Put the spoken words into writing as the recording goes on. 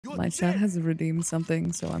My chat has redeemed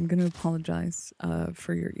something, so I'm gonna apologize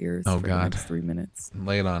for your ears for the next 3 minutes.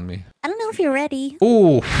 Lay it on me. I don't know if you're ready.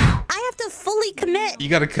 Ooh. I have to fully commit. You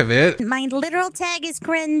gotta commit? My literal tag is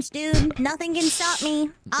cringe, dude. Nothing can stop me.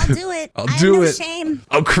 I'll do it. I'll do it. Shame.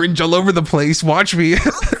 I'll cringe all over the place. Watch me.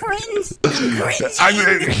 I'll cringe. I'm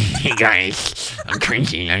cringing. Hey guys, I'm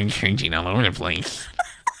cringing all over the place.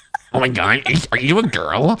 Oh my god, are you a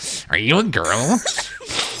girl? Are you a girl?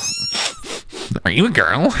 Are you a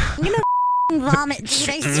girl? I'm gonna vomit, dude.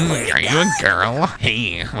 I swear. Are you a girl?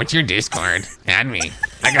 Hey, what's your Discord? Add me.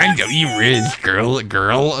 I got W Riz. Girl.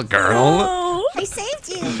 Oh, I saved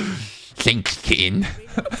you. Thanks, kitten.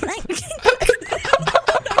 I'm not gonna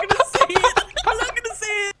say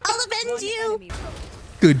it. I'll avenge you.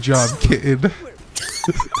 Good job, kid.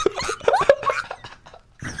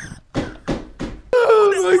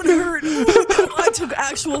 Oh, that would hurt. I took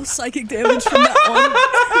actual psychic damage from that one.